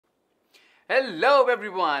Hello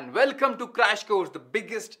everyone, welcome to Crash Course, the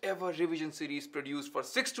biggest ever revision series produced for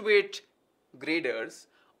 6 to 8 graders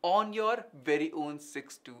on your very own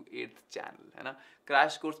 6 to 8th channel, है ना?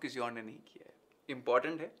 Crash Course किसी और ने नहीं किया है,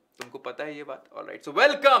 important है, तुमको पता है ये बात? Alright, so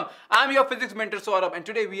welcome, I'm your physics mentor Saurabh and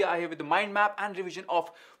today we are here with the mind map and revision of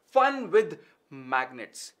fun with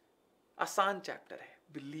magnets. आसान chapter है,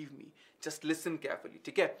 believe me, just listen carefully,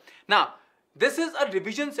 ठीक है? Now, this is a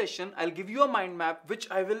revision session. I'll give you a mind map which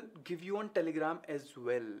I will give you on Telegram as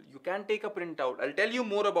well. You can take a printout. I'll tell you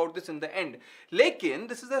more about this in the end. Lekin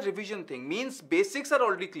this is a revision thing. Means basics are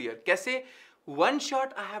already clear. Kaise? One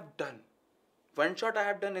shot I have done. One shot I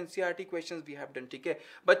have done. NCERT questions we have done. Okay?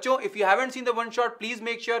 Bachcho, if you haven't seen the one shot, please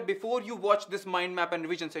make sure before you watch this mind map and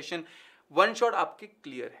revision session, one shot aapke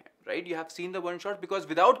clear hai. Right? You have seen the one shot because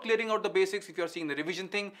without clearing out the basics, if you are seeing the revision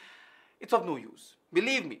thing, it's of no use.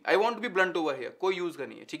 Believe me, I want to be blunt over here. कोई use का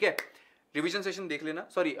नहीं है, ठीक है? Revision session देख लेना,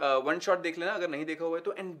 sorry, one shot देख लेना अगर नहीं देखा हुआ है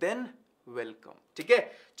तो, and then welcome, ठीक है?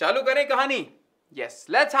 चालू करें कहानी? Yes,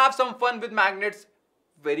 let's have some fun with magnets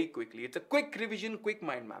very quickly. It's a quick revision, quick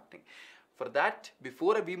mind map thing. For that,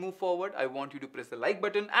 before we move forward, I want you to press the like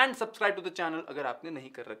button and subscribe to the channel अगर आपने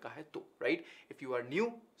नहीं कर रखा है तो, right? If you are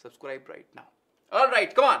new, subscribe right now. All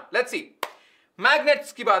right, come on, let's see.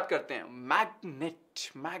 Magnets की बात करते हैं. Magnet.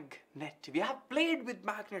 We have played with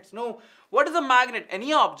magnets. No, what is a magnet?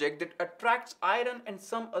 Any object that attracts iron and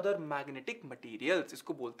some other magnetic materials.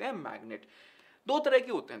 इसको बोलते हैं magnet. दो तरह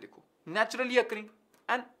के होते हैं देखो. Naturally occurring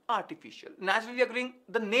and artificial. Naturally occurring,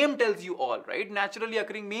 the name tells you all, right? Naturally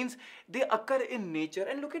occurring means they occur in nature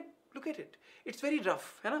and look at it. It's very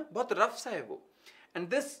rough, है ना? बहुत rough सा है वो. And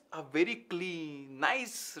this are very clean,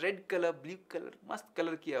 nice red color, blue color, mast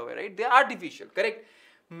color किया हुआ है, right? They are artificial, correct?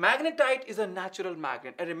 Magnetite is a natural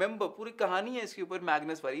magnet. And remember, पूरी कहानी है इसके ऊपर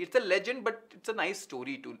magnets वाली. It's a legend, but it's a nice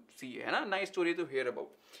story to see, है ना? Nice story to hear about.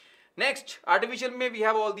 Next, artificial में we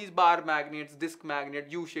have all these bar magnets, disc magnet,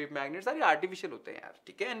 U-shaped magnets. सारे artificial होते हैं यार,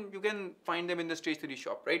 ठीक है? And you can find them in the stationery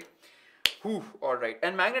shop, right? All right.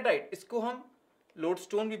 And magnetite, इसको हम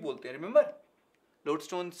lodestone भी बोलते हैं. Remember?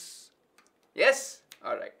 Lodestones. Yes?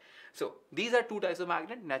 Alright. So, these are two types of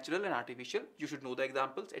magnet, natural and artificial. You should know the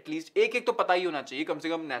examples. At least एक तो पता ही होना चाहिए कम से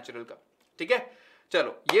कम natural का. ठीक है?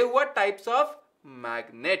 चलो, ये हुआ types of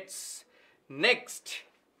magnets. Next.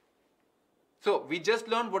 So, we just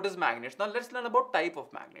learned what is magnets. Now, let's learn about type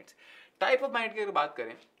of magnets. Type of magnet की अगर बात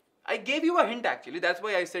करें, I gave you a hint actually. That's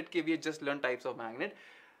why I said कि we just learned types of magnet.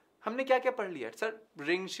 हमने क्या क्या पढ़ लिया? Sir,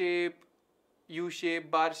 ring shape, U shape,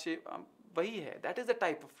 bar shape, वही है. That is the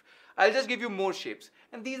type of. I'll just give you more shapes.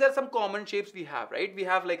 And these are some common shapes we have, right? We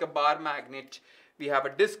have like a bar magnet. We have a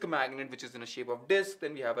disc magnet, which is in a shape of disc.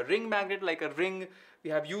 Then we have a ring magnet, like a ring. We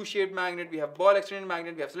have U-shaped magnet. We have ball extended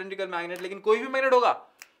magnet. We have cylindrical magnet. लेकिन कोई भी magnet होगा,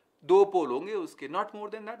 दो pole होंगे उसके. Not more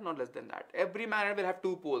than that, not less than that. Every magnet will have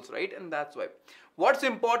two poles, right? And that's why. What's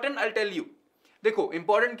important, I'll tell you. देखो,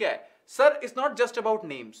 important क्या है? Sir, it's not just about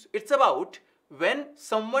names. It's about when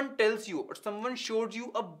someone tells you or someone showed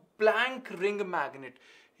you a blank ring magnet.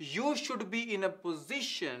 You should be in a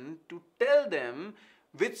position to tell them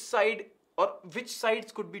which side or which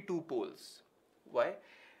sides could be two poles. Why?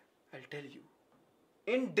 I'll tell you.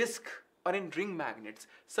 In disc or in ring magnets,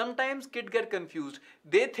 sometimes kids get confused.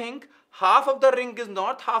 They think half of the ring is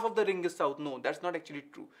north, half of the ring is south. No, that's not actually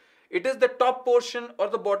true. It is the top portion or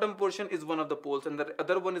the bottom portion is one of the poles and the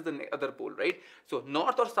other one is the other pole, right? So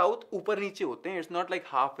north or south ऊपर नीचे होते हैं. It's not like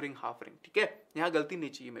half ring, ठीक है? यहाँ गलती नहीं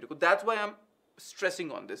चाहिए मेरे को. That's why I'm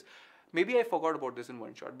stressing on this. Maybe I forgot about this in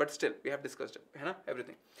one shot, but still we have discussed it, है ना?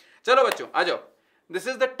 Everything. चलो बच्चों, आ जाओ. This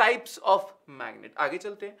is the types of magnet. आगे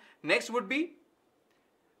चलते हैं. Next would be,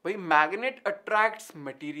 भाई magnet attracts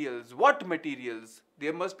materials. What materials?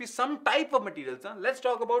 There must be some type of materials. Huh? Let's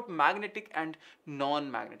talk about magnetic and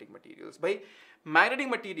non-magnetic materials. भाई magnetic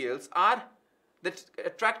materials are that's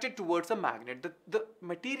attracted towards a magnet. The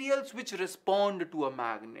materials which respond to a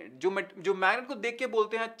magnet. जो magnet को देख के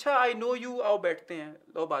बोलते हैं अच्छा I know you, आओ बैठते हैं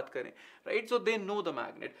लो बात करें, right? So they know the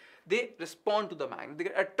magnet. They respond to the magnet. They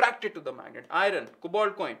get attracted to the magnet. Iron,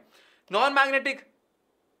 cobalt coin. Non-magnetic,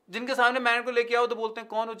 जिनके सामने मैग्नेट को लेके आओ तो बोलते हैं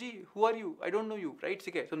कौन हो जी, who are you, I don't know you, right?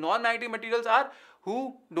 ठीक है. So non-magnetic materials are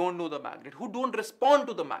who don't know the magnet, who don't respond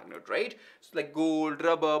to the magnet, right? So like gold,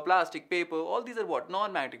 rubber, plastic, paper, all these are what?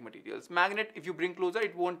 Non-magnetic materials. Magnet, if you bring closer,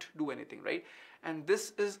 it won't do anything, right? And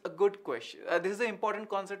this is a good question. This is an important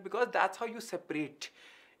concept because that's how you separate.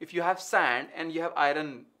 If you have sand and you have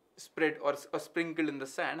iron spread or sprinkled in the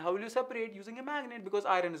sand, how will you separate? Using a magnet, because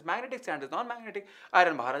iron is magnetic, sand is non-magnetic.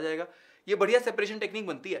 Iron बाहर आ जाएगा. ये बढ़िया separation technique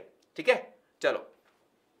बनती है, ठीक है? चलो.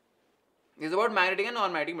 It's about magnetic and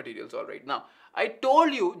non-magnetic materials, all right. Now, I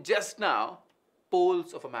told you just now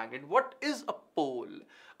poles of a magnet. What is a pole?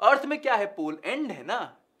 Earth में क्या है pole? End है ना,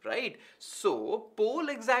 right? So pole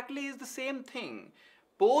exactly is the same thing.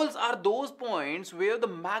 Poles are those points where the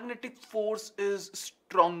magnetic force is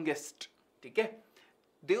strongest. ठीक है?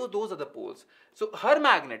 Those are the poles. So her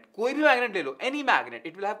magnet, कोई भी magnet ले लो, any magnet,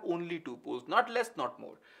 it will have only two poles, not less, not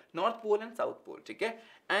more. North pole and south pole, ठीक है?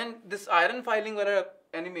 And this iron filing वाला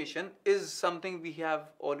animation is something we have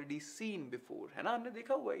already seen before, है ना? हमने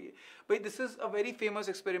देखा हुआ है ये. But this is a very famous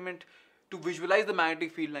experiment to visualize the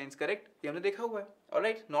magnetic field lines, correct? ये हमने देखा हुआ है. All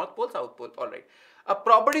right, North pole, South pole. All right. अब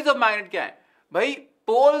properties of magnet क्या है? भाई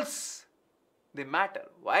poles, they matter.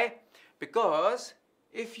 Why? Because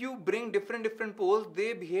if you bring different poles,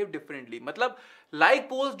 they behave differently. मतलब like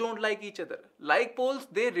poles don't like each other. Like poles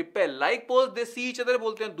they repel. Like poles they see each other.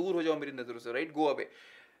 बोलते हैं दूर हो जाओ मेरी नजरों से, right? Go away.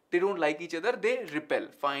 They don't like each other. They repel.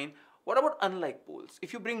 Fine. What about unlike poles?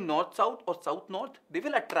 If you bring north south or south north, they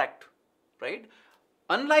will attract, right?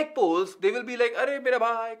 Unlike poles, they will be like, अरे मेरा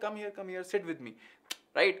भाई, come here, sit with me,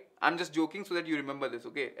 right? I'm just joking so that you remember this,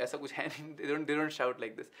 okay? ऐसा कुछ है नहीं. They don't shout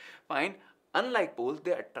like this. Fine. Unlike poles,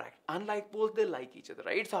 they attract. Unlike poles, they like each other,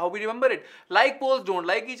 right? So how we remember it? Like poles don't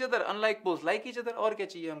like each other. Unlike poles like each other. और क्या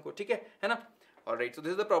चाहिए हमको? ठीक है ना? All right. So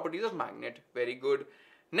this is the properties of magnet. Very good.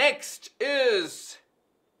 Next is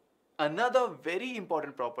another very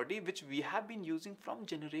important property which we have been using from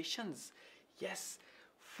generations. Yes,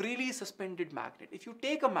 freely suspended magnet. If you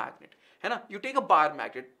take a magnet, है ना? You take a bar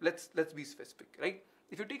magnet. Let's be specific, right?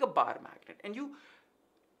 If you take a bar magnet and you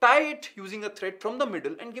tie it using a thread from the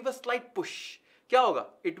middle and give a slight push, क्या होगा?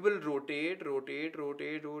 It will rotate.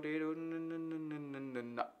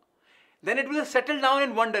 Then it will settle down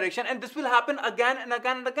in one direction, and this will happen again and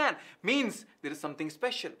again. Means there is something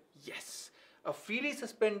special. Yes, a freely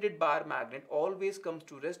suspended bar magnet always comes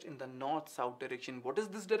to rest in the north-south direction. What is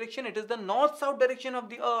this direction? It is the north-south direction of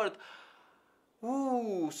the earth.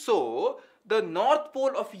 Ooh, so the north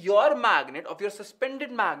pole of your magnet, of your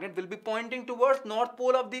suspended magnet, will be pointing towards north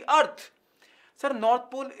pole of the earth. Sir, north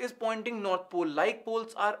pole is pointing north pole. Like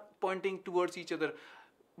poles are pointing towards each other.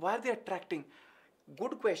 Why are they attracting?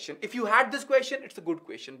 Good question. If you had this question, it's a good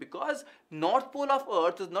question, because north pole of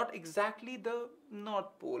earth is not exactly the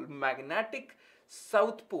north pole. Magnetic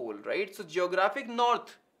south pole, right? So geographic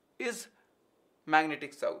north is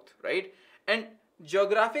magnetic south, right? And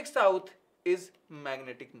geographic south is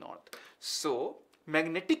magnetic north. So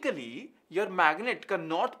magnetically your magnet ka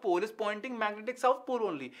north pole is pointing magnetic south pole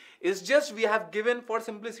only. It's just we have given for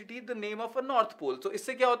simplicity the name of a north pole. So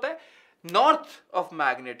इससे क्या होता है? North of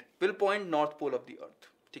magnet will point north pole of the earth.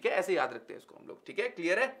 ठीक है? ऐसे याद रखते हैं इसको हम लोग. ठीक है?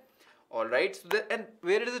 Clear है? All right. So and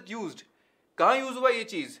where is it used? कहाँ use हुआ ये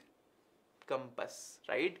चीज? Compass,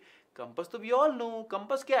 right? Compass तो we all know.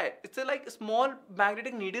 Compass क्या है? It's a like small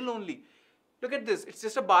magnetic needle only. Look at this. It's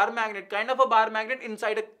just a bar magnet, kind of a bar magnet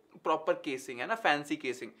inside a proper casing, है ना? Fancy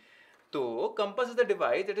casing. So compass is the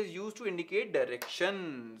device that is used to indicate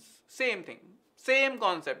directions. Same thing, same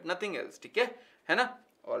concept, nothing else. ठीक है ना?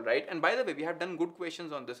 All right. And by the way, we have done good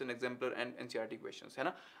questions on this in exemplar and NCERT questions, है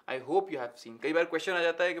ना? I hope you have seen. कई बार question आ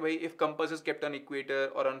जाता है कि भाई if compass is kept on equator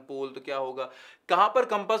or on pole तो क्या होगा? कहाँ पर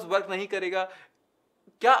compass work नहीं करेगा?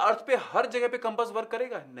 क्या अर्थ पे हर जगह पे compass work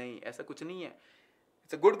करेगा? नहीं, ऐसा कुछ नहीं है.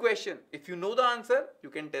 It's a good question. If you know the answer, you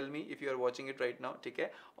can tell me if you are watching it right now. ठीक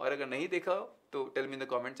है? और अगर नहीं देखा हो तो tell me in the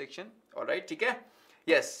comment section. All right? ठीक है?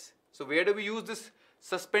 Yes. So where do we use this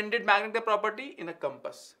suspended magnetic property? In a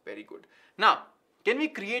compass. Very good. Now, can we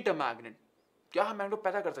create a magnet? क्या हम मैग्नेट को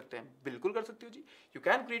पैदा कर सकते हैं? बिल्कुल कर सकते हो जी. You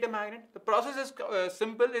can create a magnet. The process is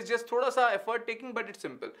simple. It's just थोड़ा सा effort taking, but it's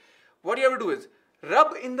simple. What you have to do is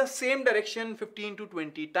rub in the same direction 15 to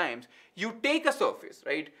 20 times. You take a surface,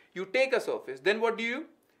 right? You take a surface. Then what do?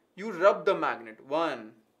 You rub the magnet.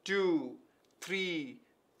 1, 2, 3,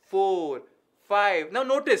 4, 5. Now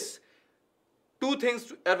notice, two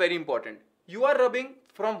things are very important. You are rubbing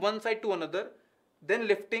from one side to another, then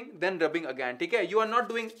lifting, then rubbing again. Okay? You are not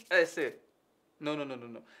doing ऐसे. No.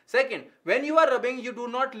 Second, when you are rubbing, you do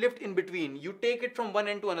not lift in between. You take it from one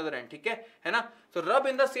end to another end. ठीक है ना? So rub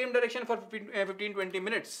in the same direction for 15-20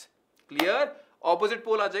 minutes. Clear? Opposite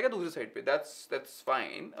pole आ जाएगा दूसरी side पे. That's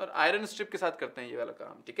fine. और iron strip के साथ करते हैं ये वाला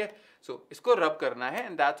काम. ठीक है? So इसको rub करना है,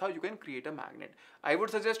 and that's how you can create a magnet. I would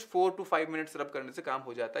suggest 4 to 5 minutes rub करने से काम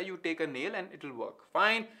हो जाता है. You take a nail and it will work.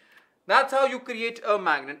 Fine. That's how you create a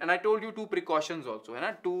magnet. And I told you 2 precautions also, है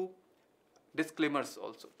ना? 2 disclaimers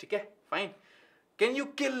also. ठीक है? Fine. Can you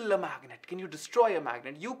kill a magnet? Can you destroy a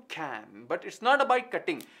magnet? You can, but it's not about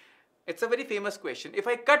cutting. It's a very famous question. If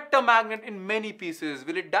I cut a magnet in many pieces,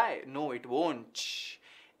 will it die? No, it won't.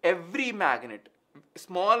 Every magnet,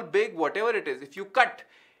 small, big, whatever it is, if you cut,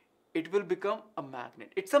 it will become a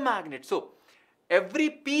magnet. It's a magnet. So every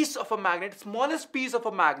piece of a magnet, smallest piece of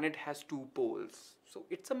a magnet has two poles. So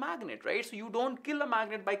it's a magnet, right? So you don't kill a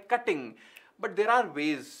magnet by cutting, but there are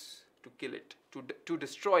ways to kill it, to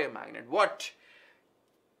destroy a magnet. What?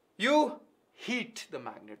 You heat the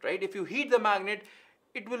magnet, right? If you heat the magnet,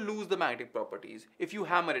 it will lose the magnetic properties. If you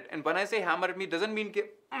hammer it, and when I say hammer it, doesn't mean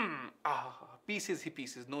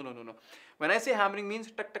pieces. No. When I say hammering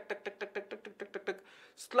means tuck,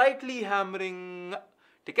 slightly hammering.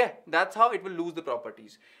 Okay? That's how it will lose the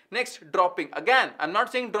properties. Next, dropping. Again, I'm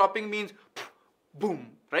not saying dropping means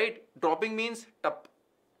boom, right? Dropping means tup.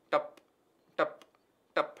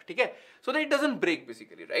 Okay? So that it doesn't break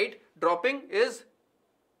basically, right? Dropping is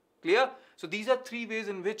clear. So these are three ways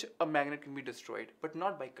in which a magnet can be destroyed, but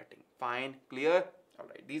not by cutting. Fine, clear. All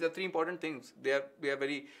right. These are three important things. They are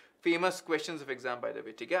very famous questions of exam, by the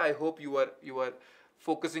way. Okay? I hope you are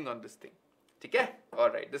focusing on this thing. Okay? All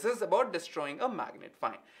right. This is about destroying a magnet.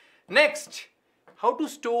 Fine. Next, how to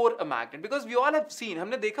store a magnet, because we all have seen,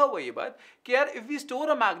 हमने देखा हुआ ये बात कि यार if we store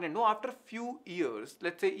a magnet, no, after few years,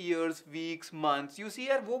 let's say years, weeks, months, you see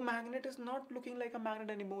यार वो magnet is not looking like a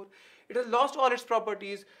magnet anymore. It has lost all its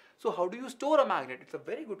properties. So how do you store a magnet? It's a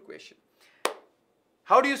very good question.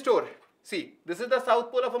 How do you store? See, this is the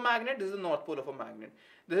south pole of a magnet, this is the north pole of a magnet.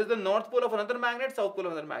 This is the north pole of another magnet, south pole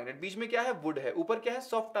of another magnet. बीच में क्या है? Wood है. ऊपर क्या है?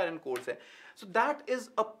 Soft iron cores है. So that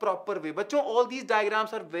is a proper way. बच्चों, all these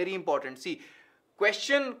diagrams are very important. See,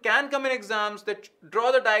 question can come in exams that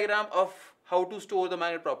draw the diagram of how to store the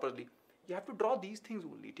magnet properly. You have to draw these things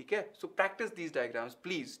only, okay? So practice these diagrams,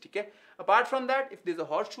 please, okay? Apart from that, if there's a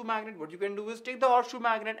horseshoe magnet, what you can do is take the horseshoe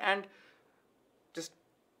magnet and just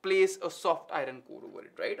place a soft iron core over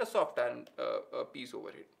it, right? A soft iron piece over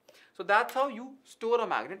it. So that's how you store a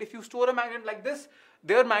magnet. If you store a magnet like this,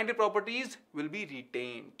 their magnetic properties will be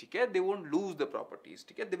retained, okay? They won't lose the properties,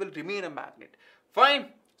 okay? They will remain a magnet. Fine.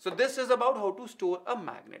 So this is about how to store a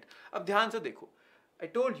magnet. अब ध्यान से देखो. I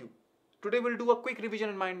told you, today we'll do a quick revision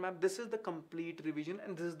and mind map. This is the complete revision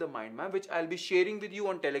and this is the mind map which I'll be sharing with you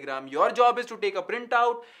on Telegram. Your job is to take a print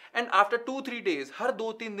out and after 2-3 days, हर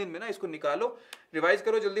 2-3 दिन में ना इसको निकालो, revise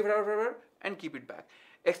करो जल्दी फटाफट and keep it back.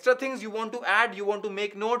 Extra things you want to add, you want to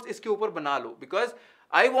make notes, इसके ऊपर बना लो, because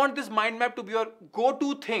I want this mind map to be your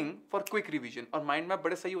go-to thing for quick revision. और mind map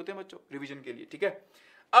बड़े सही होते हैं बच्चों revision के लिए, ठीक है?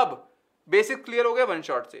 अब बेसिक क्लियर हो गया वन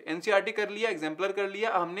शॉट से, एनसीईआरटी कर लिया, एग्जाम्पलर कर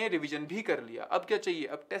लिया, हमने रिवीजन भी कर लिया. अब क्या चाहिए?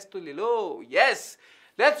 अब टेस्ट तो ले लो. Yes,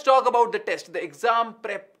 let's talk about the test, the exam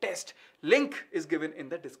prep test. Link is given in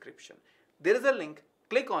the description. There is a link,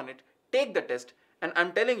 click on it, take the test and I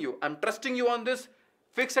am telling you, I am trusting you on this.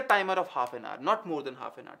 Fix a timer of half an hour, not more than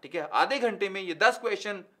half an hour, ठीक है? आधे घंटे में ये 10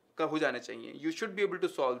 question का हो जाने चाहिए. You should be able to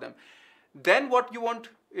solve them. Then what you want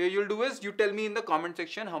you'll do is you tell me in the comment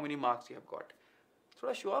section how many marks you have got.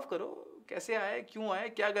 थोड़ा शो ऑफ करो, कैसे आए, क्यों आए,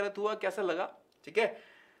 क्या गलत हुआ, कैसा लगा, ठीक है?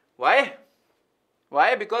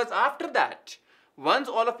 Why? Because after that, once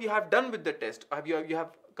all of you have done with the test, you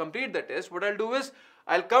have completed the test, what I'll do is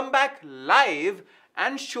I'll come back live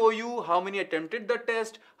and show you how many attempted the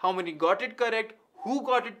test, how many got it correct, who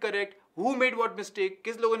got it correct, who made what mistake,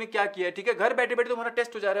 किस लोगों ने क्या किया, ठीक है? घर बैठे बैठे तुम्हारा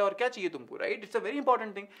टेस्ट हो जा रहा है और क्या चाहिए तुमको, right? It's a very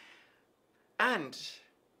important thing. And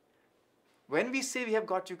when we say we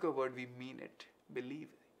have got you covered, we mean it. Believe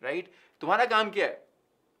it, right? तुम्हारा काम क्या है?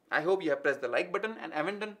 I hope you have pressed the like button and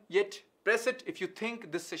haven't done yet. Press it if you think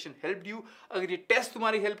this session helped you. अगर ये test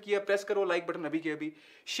तुम्हारी help किया, press करो like button अभी के अभी.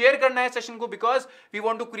 शेयर करना है सेशन को, because we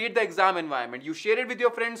want to create the exam environment. You share it with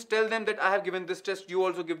your friends, tell them that I have given this test, you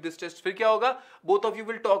also give this test. फिर क्या होगा? Both of you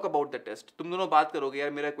will talk about the test. तुम दोनों बात करोगे,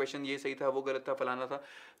 यार मेरा question ये सही था, वो गलत था, फलाना था.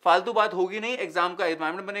 फालतू बात होगी नहीं, एग्जाम का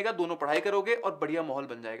एनवायरमेंट बनेगा, दोनों पढ़ाई करोगे और बढ़िया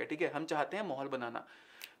माहौल बन जाएगा, ठीक है? हम चाहते हैं माहौल बनाना,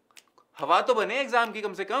 हवा तो बने एग्जाम की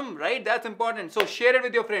कम से कम, right? That's important. So share it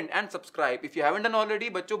with your friend and subscribe if you haven't done already.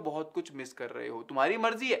 बच्चों बहुत कुछ मिस कर रहे हो, तुम्हारी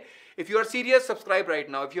मर्जी है. If you are serious, subscribe right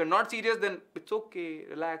now. If you are not serious, then it's okay,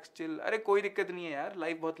 relax, chill. अरे कोई दिक्कत नहीं है यार,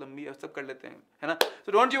 लाइफ बहुत लंबी है, सब कर लेते हैं, है ना?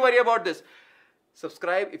 So don't you worry about this.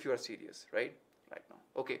 Subscribe if you are serious, right now.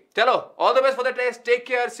 Okay, चलो, all the best for the test. Take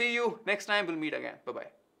care, C you next time, will meet again. Bye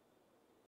bye.